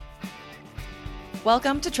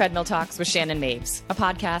Welcome to Treadmill Talks with Shannon Maves, a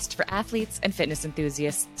podcast for athletes and fitness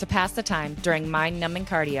enthusiasts to pass the time during mind-numbing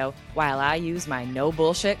cardio while I use my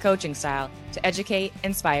no-bullshit coaching style to educate,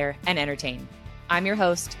 inspire, and entertain. I'm your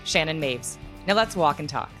host, Shannon Maves. Now let's walk and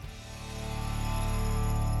talk.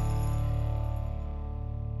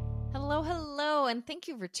 Hello, and thank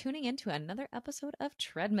you for tuning in to another episode of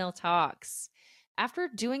Treadmill Talks. After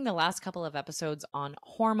doing the last couple of episodes on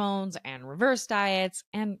hormones and reverse diets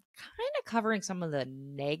and kind of covering some of the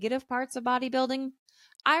negative parts of bodybuilding,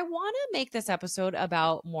 I want to make this episode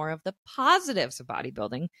about more of the positives of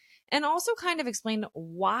bodybuilding and also kind of explain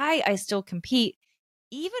why I still compete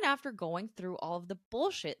even after going through all of the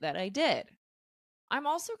bullshit that I did. I'm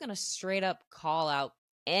also going to straight up call out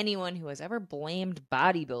anyone who has ever blamed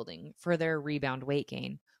bodybuilding for their rebound weight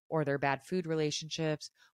gain or their bad food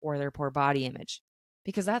relationships or their poor body image,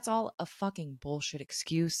 because that's all a fucking bullshit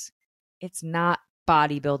excuse. It's not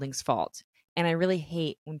bodybuilding's fault. And I really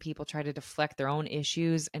hate when people try to deflect their own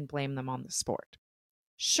issues and blame them on the sport.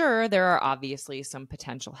 Sure, there are obviously some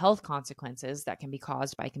potential health consequences that can be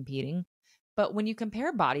caused by competing, but when you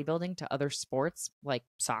compare bodybuilding to other sports like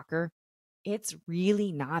soccer, it's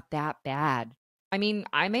really not that bad. I mean,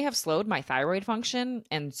 I may have slowed my thyroid function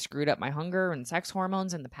and screwed up my hunger and sex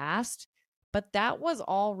hormones in the past, but that was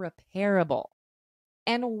all repairable.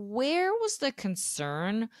 And where was the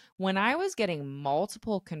concern when I was getting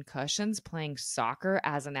multiple concussions playing soccer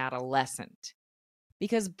as an adolescent?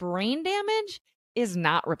 Because brain damage is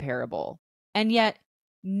not repairable. And yet,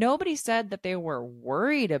 nobody said that they were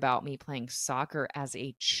worried about me playing soccer as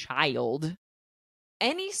a child.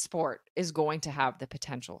 Any sport is going to have the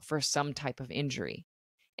potential for some type of injury.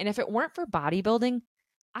 And if it weren't for bodybuilding,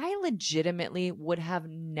 I legitimately would have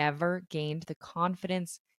never gained the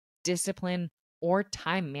confidence, discipline, or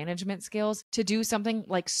time management skills to do something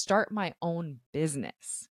like start my own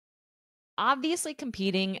business. Obviously,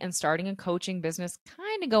 competing and starting a coaching business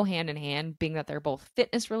kind of go hand in hand, being that they're both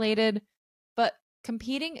fitness related, but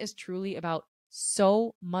competing is truly about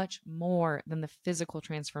so much more than the physical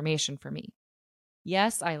transformation for me.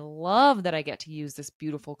 Yes, I love that I get to use this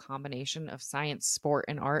beautiful combination of science, sport,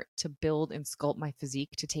 and art to build and sculpt my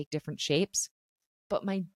physique to take different shapes. But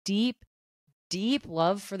my deep, deep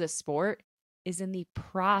love for the sport is in the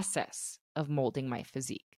process of molding my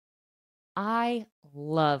physique. I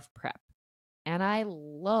love prep and I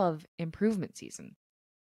love improvement season.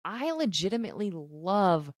 I legitimately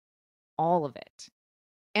love all of it.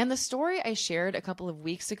 And the story I shared a couple of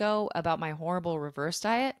weeks ago about my horrible reverse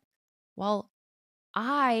diet, well,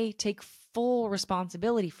 I take full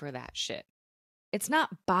responsibility for that shit. It's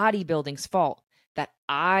not bodybuilding's fault that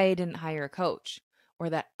I didn't hire a coach or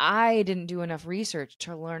that I didn't do enough research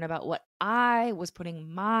to learn about what I was putting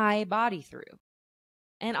my body through.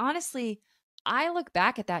 And honestly, I look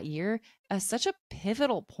back at that year as such a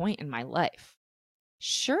pivotal point in my life.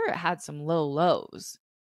 Sure, it had some low lows,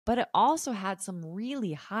 but it also had some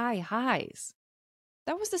really high highs.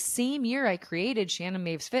 That was the same year I created Shannon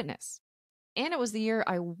Maves Fitness. And it was the year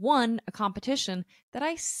I won a competition that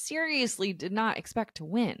I seriously did not expect to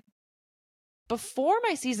win. Before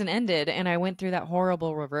my season ended and I went through that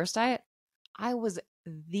horrible reverse diet, I was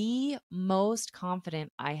the most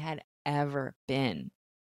confident I had ever been.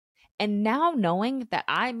 And now knowing that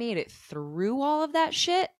I made it through all of that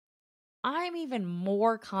shit, I'm even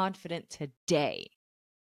more confident today.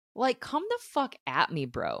 Like, come the fuck at me,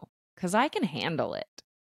 bro, because I can handle it.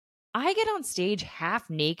 I get on stage half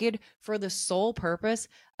naked for the sole purpose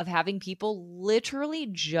of having people literally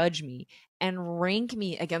judge me and rank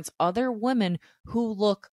me against other women who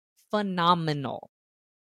look phenomenal.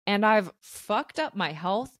 And I've fucked up my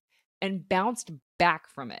health and bounced back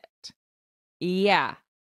from it. Yeah,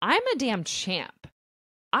 I'm a damn champ.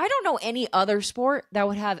 I don't know any other sport that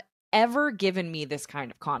would have ever given me this kind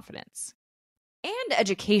of confidence. And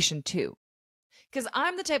education, too. Because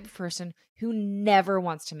I'm the type of person who never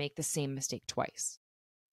wants to make the same mistake twice.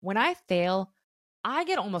 When I fail, I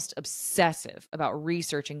get almost obsessive about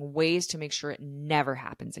researching ways to make sure it never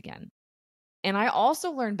happens again. And I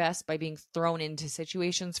also learn best by being thrown into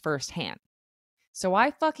situations firsthand. So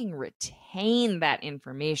I fucking retain that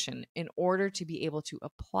information in order to be able to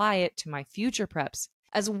apply it to my future preps,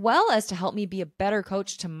 as well as to help me be a better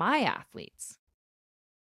coach to my athletes.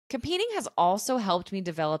 Competing has also helped me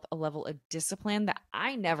develop a level of discipline that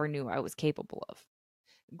I never knew I was capable of.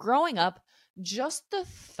 Growing up, just the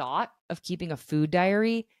thought of keeping a food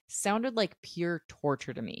diary sounded like pure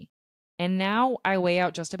torture to me. And now I weigh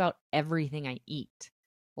out just about everything I eat.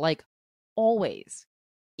 Like, always.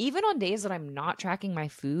 Even on days that I'm not tracking my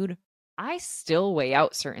food, I still weigh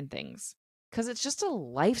out certain things. Because it's just a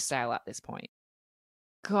lifestyle at this point.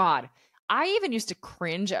 God, I even used to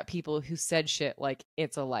cringe at people who said shit like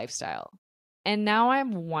it's a lifestyle. And now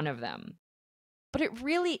I'm one of them. But it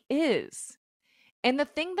really is. And the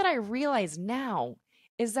thing that I realize now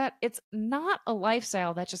is that it's not a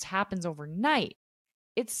lifestyle that just happens overnight.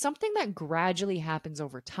 It's something that gradually happens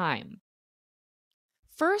over time.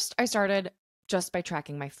 First, I started just by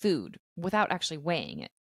tracking my food without actually weighing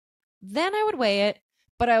it. Then I would weigh it,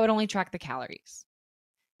 but I would only track the calories.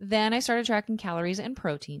 Then I started tracking calories and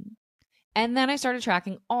protein. And then I started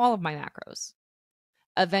tracking all of my macros.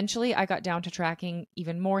 Eventually, I got down to tracking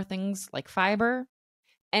even more things like fiber.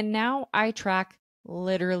 And now I track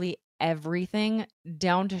literally everything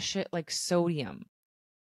down to shit like sodium.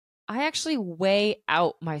 I actually weigh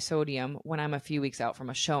out my sodium when I'm a few weeks out from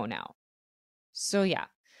a show now. So, yeah,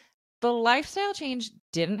 the lifestyle change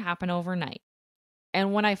didn't happen overnight.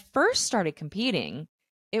 And when I first started competing,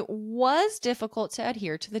 it was difficult to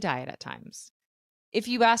adhere to the diet at times. If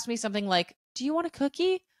you asked me something like, "Do you want a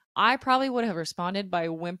cookie?" I probably would have responded by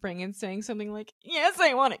whimpering and saying something like, "Yes,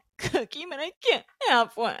 I want a cookie, but I can't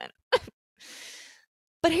have one."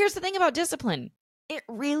 But here's the thing about discipline. It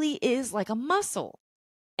really is like a muscle.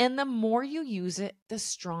 And the more you use it, the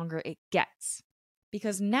stronger it gets.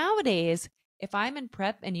 Because nowadays, if I'm in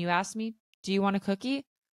prep and you ask me, "Do you want a cookie?"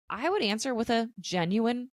 I would answer with a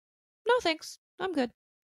genuine, "No, thanks. I'm good."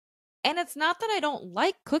 And it's not that I don't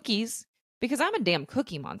like cookies, because I'm a damn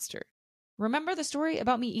cookie monster. Remember the story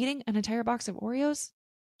about me eating an entire box of Oreos?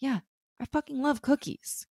 Yeah, I fucking love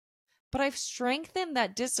cookies. But I've strengthened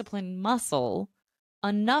that discipline muscle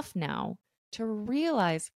enough now to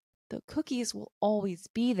realize the cookies will always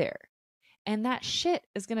be there. And that shit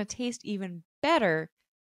is going to taste even better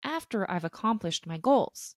after I've accomplished my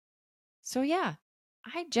goals. So, yeah,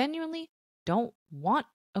 I genuinely don't want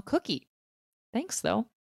a cookie. Thanks, though.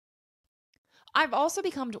 I've also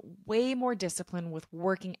become way more disciplined with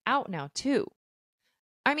working out now, too.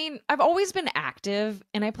 I mean, I've always been active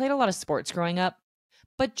and I played a lot of sports growing up,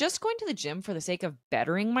 but just going to the gym for the sake of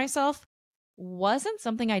bettering myself wasn't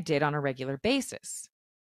something I did on a regular basis.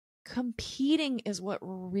 Competing is what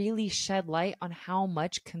really shed light on how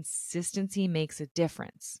much consistency makes a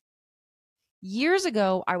difference. Years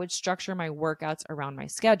ago, I would structure my workouts around my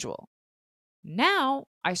schedule. Now,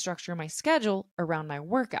 I structure my schedule around my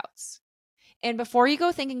workouts. And before you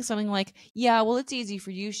go thinking something like, "Yeah, well, it's easy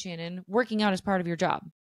for you, Shannon. Working out is part of your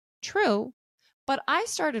job." True, but I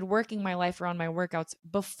started working my life around my workouts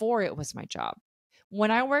before it was my job.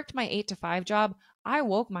 When I worked my 8 to 5 job, I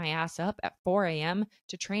woke my ass up at 4 a.m.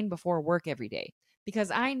 to train before work every day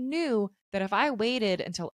because I knew that if I waited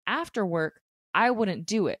until after work, I wouldn't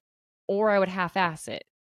do it or I would half ass it.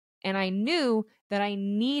 And I knew that I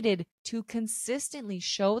needed to consistently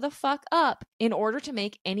show the fuck up in order to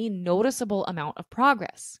make any noticeable amount of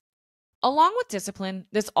progress. Along with discipline,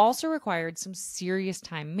 this also required some serious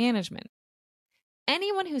time management.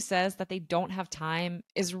 Anyone who says that they don't have time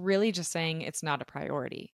is really just saying it's not a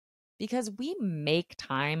priority because we make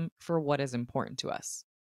time for what is important to us.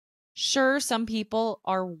 Sure, some people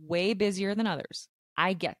are way busier than others.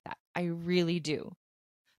 I get that. I really do.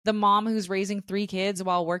 The mom who's raising 3 kids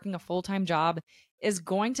while working a full-time job is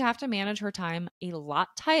going to have to manage her time a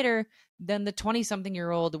lot tighter than the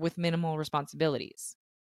 20-something-year-old with minimal responsibilities.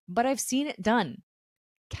 But I've seen it done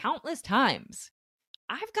countless times.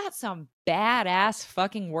 I've got some badass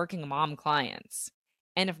fucking working mom clients.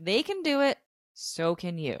 And if they can do it, so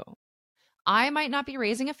can you. I might not be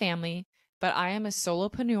raising a family, but I am a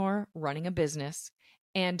solopreneur running a business,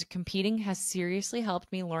 and competing has seriously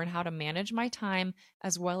helped me learn how to manage my time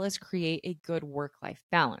as well as create a good work-life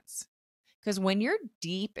balance. Because when you're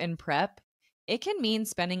deep in prep, it can mean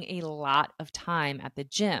spending a lot of time at the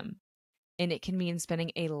gym, and it can mean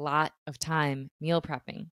spending a lot of time meal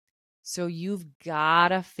prepping. So you've got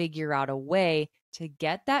to figure out a way to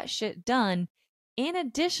get that shit done in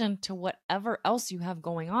addition to whatever else you have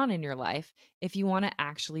going on in your life if you want to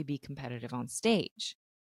actually be competitive on stage.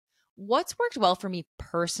 What's worked well for me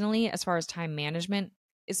personally as far as time management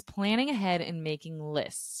is planning ahead and making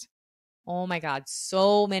lists. Oh my God,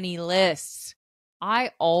 so many lists.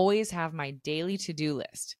 I always have my daily to-do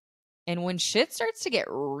list. And when shit starts to get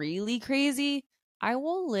really crazy, I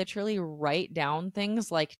will literally write down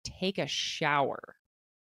things like take a shower.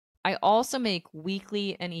 I also make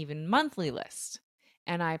weekly and even monthly lists.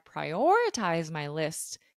 And I prioritize my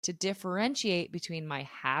lists to differentiate between my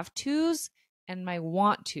have tos and my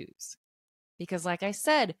want tos. Because, like I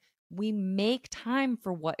said, we make time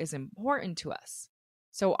for what is important to us.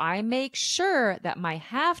 So I make sure that my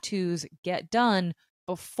have tos get done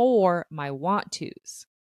before my want tos.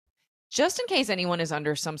 Just in case anyone is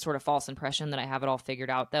under some sort of false impression that I have it all figured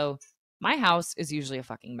out, though, my house is usually a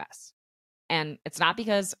fucking mess. And it's not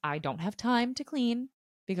because I don't have time to clean,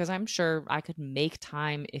 because I'm sure I could make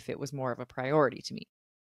time if it was more of a priority to me.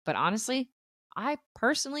 But honestly, I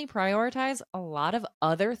personally prioritize a lot of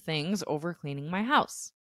other things over cleaning my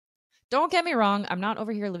house. Don't get me wrong, I'm not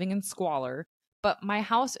over here living in squalor, but my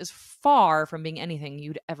house is far from being anything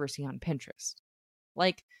you'd ever see on Pinterest.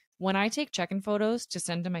 Like, when I take check in photos to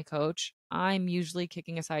send to my coach, I'm usually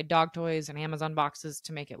kicking aside dog toys and Amazon boxes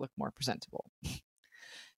to make it look more presentable.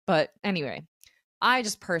 But anyway, I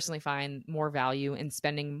just personally find more value in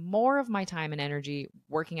spending more of my time and energy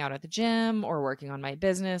working out at the gym or working on my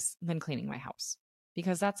business than cleaning my house,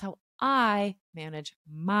 because that's how I manage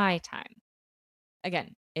my time.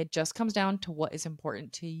 Again, it just comes down to what is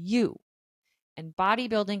important to you. And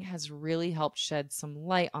bodybuilding has really helped shed some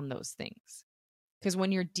light on those things. Because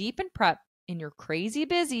when you're deep in prep and you're crazy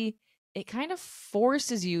busy, it kind of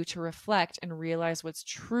forces you to reflect and realize what's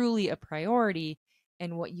truly a priority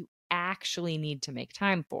and what you actually need to make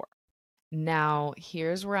time for. Now,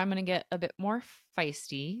 here's where I'm going to get a bit more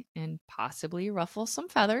feisty and possibly ruffle some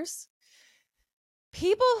feathers.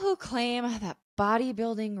 People who claim that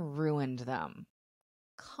bodybuilding ruined them.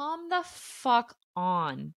 Come the fuck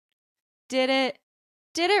on. Did it?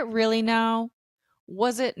 Did it really now?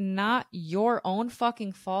 Was it not your own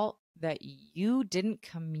fucking fault that you didn't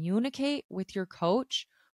communicate with your coach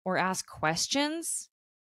or ask questions?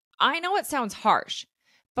 I know it sounds harsh,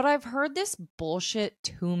 but I've heard this bullshit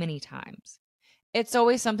too many times. It's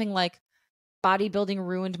always something like, bodybuilding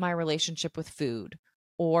ruined my relationship with food,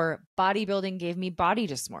 or bodybuilding gave me body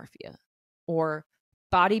dysmorphia, or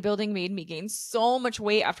bodybuilding made me gain so much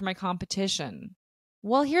weight after my competition.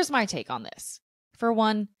 Well, here's my take on this. For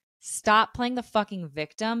one, stop playing the fucking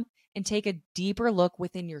victim and take a deeper look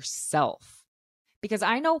within yourself. Because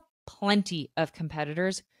I know plenty of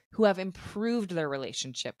competitors who have improved their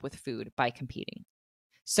relationship with food by competing.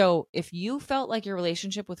 So if you felt like your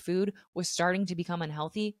relationship with food was starting to become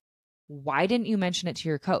unhealthy, why didn't you mention it to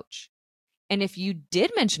your coach? And if you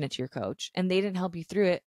did mention it to your coach and they didn't help you through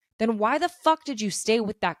it, then why the fuck did you stay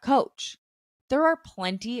with that coach? There are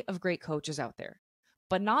plenty of great coaches out there,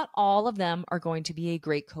 but not all of them are going to be a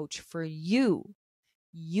great coach for you.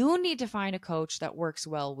 You need to find a coach that works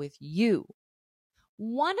well with you.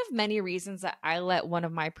 One of many reasons that I let one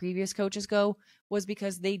of my previous coaches go was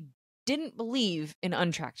because they didn't believe in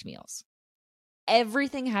untracked meals.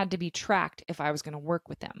 Everything had to be tracked if I was going to work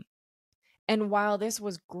with them. And while this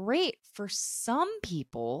was great for some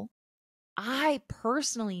people, I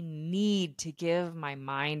personally need to give my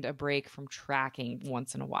mind a break from tracking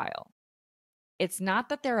once in a while. It's not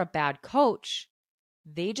that they're a bad coach,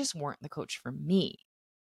 they just weren't the coach for me.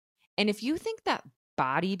 And if you think that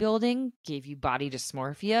bodybuilding gave you body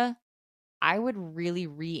dysmorphia, I would really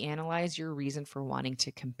reanalyze your reason for wanting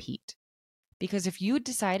to compete. Because if you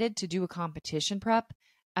decided to do a competition prep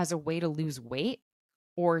as a way to lose weight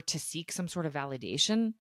or to seek some sort of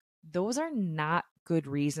validation, those are not good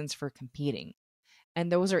reasons for competing.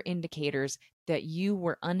 And those are indicators that you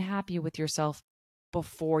were unhappy with yourself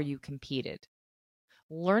before you competed.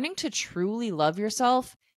 Learning to truly love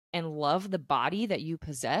yourself and love the body that you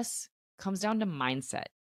possess comes down to mindset.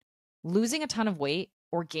 Losing a ton of weight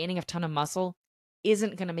or gaining a ton of muscle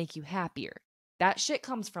isn't going to make you happier. That shit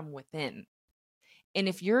comes from within. And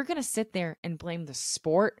if you're going to sit there and blame the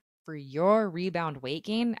sport for your rebound weight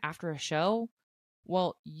gain after a show,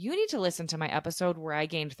 well, you need to listen to my episode where I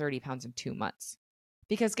gained 30 pounds in 2 months.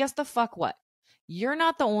 Because guess the fuck what? You're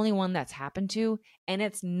not the only one that's happened to, and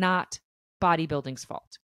it's not bodybuilding's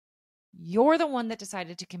fault. You're the one that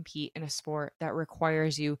decided to compete in a sport that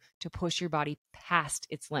requires you to push your body past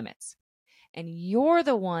its limits. And you're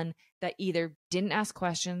the one that either didn't ask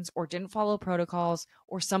questions or didn't follow protocols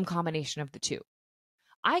or some combination of the two.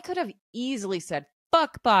 I could have easily said,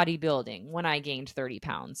 fuck bodybuilding when I gained 30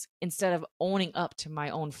 pounds instead of owning up to my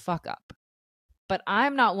own fuck up. But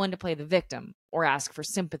I'm not one to play the victim or ask for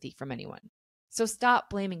sympathy from anyone. So stop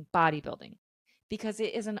blaming bodybuilding, because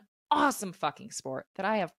it is an awesome fucking sport that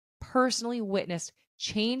I have personally witnessed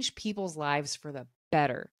change people's lives for the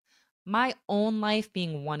better. My own life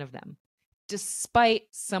being one of them, despite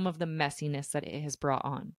some of the messiness that it has brought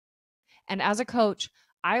on. And as a coach,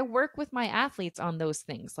 I work with my athletes on those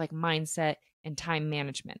things like mindset and time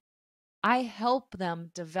management. I help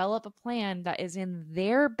them develop a plan that is in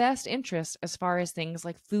their best interest as far as things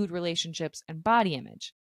like food relationships and body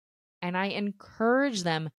image. And I encourage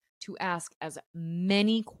them to ask as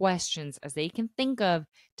many questions as they can think of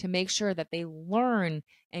to make sure that they learn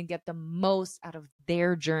and get the most out of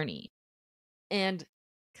their journey. And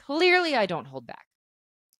clearly, I don't hold back.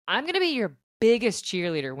 I'm going to be your biggest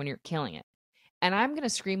cheerleader when you're killing it. And I'm going to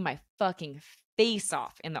scream my fucking face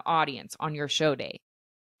off in the audience on your show day.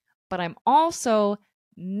 But I'm also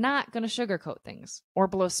not going to sugarcoat things or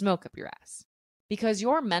blow smoke up your ass, because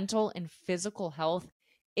your mental and physical health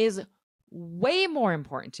is way more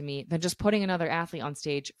important to me than just putting another athlete on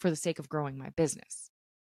stage for the sake of growing my business.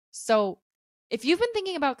 So if you've been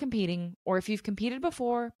thinking about competing, or if you've competed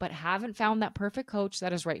before but haven't found that perfect coach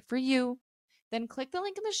that is right for you, then click the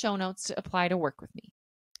link in the show notes to apply to work with me.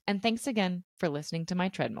 And thanks again for listening to my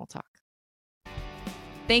treadmill talk.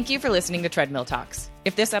 Thank you for listening to Treadmill Talks.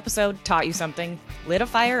 If this episode taught you something, lit a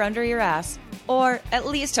fire under your ass, or at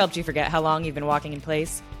least helped you forget how long you've been walking in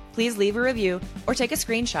place, please leave a review or take a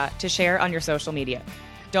screenshot to share on your social media.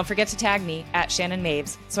 Don't forget to tag me at Shannon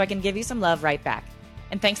Maves so I can give you some love right back.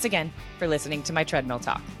 And thanks again for listening to my Treadmill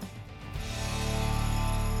Talk.